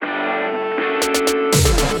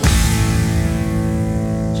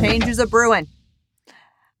Change is a brewing.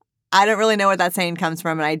 I don't really know where that saying comes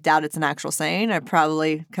from, and I doubt it's an actual saying. I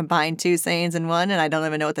probably combined two sayings in one, and I don't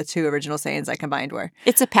even know what the two original sayings I combined were.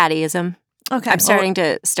 It's a Pattyism. Okay. I'm starting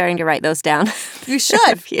to write those down. You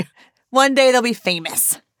should. One day they'll be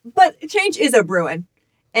famous. But change is a brewing.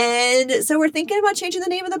 And so we're thinking about changing the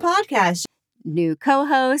name of the podcast. New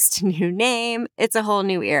co-host, new name. It's a whole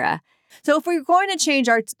new era. So if we're going to change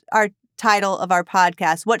our title of our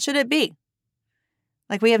podcast, what should it be?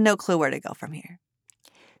 Like, we have no clue where to go from here.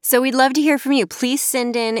 So we'd love to hear from you. Please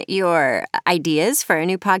send in your ideas for a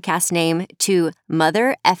new podcast name to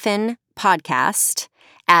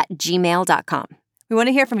mothereffinpodcast@gmail.com. We want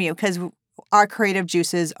to hear from you because our creative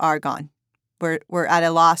juices are gone. We're at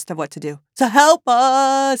a loss of what to do. So help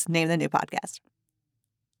us name the new podcast.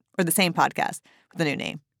 Or the same podcast with a new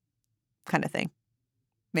name kind of thing.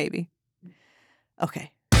 Maybe.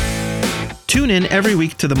 Okay. Tune in every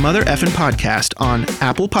week to the Mother Effin' Podcast on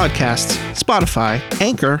Apple Podcasts, Spotify,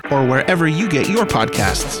 Anchor, or wherever you get your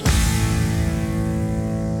podcasts.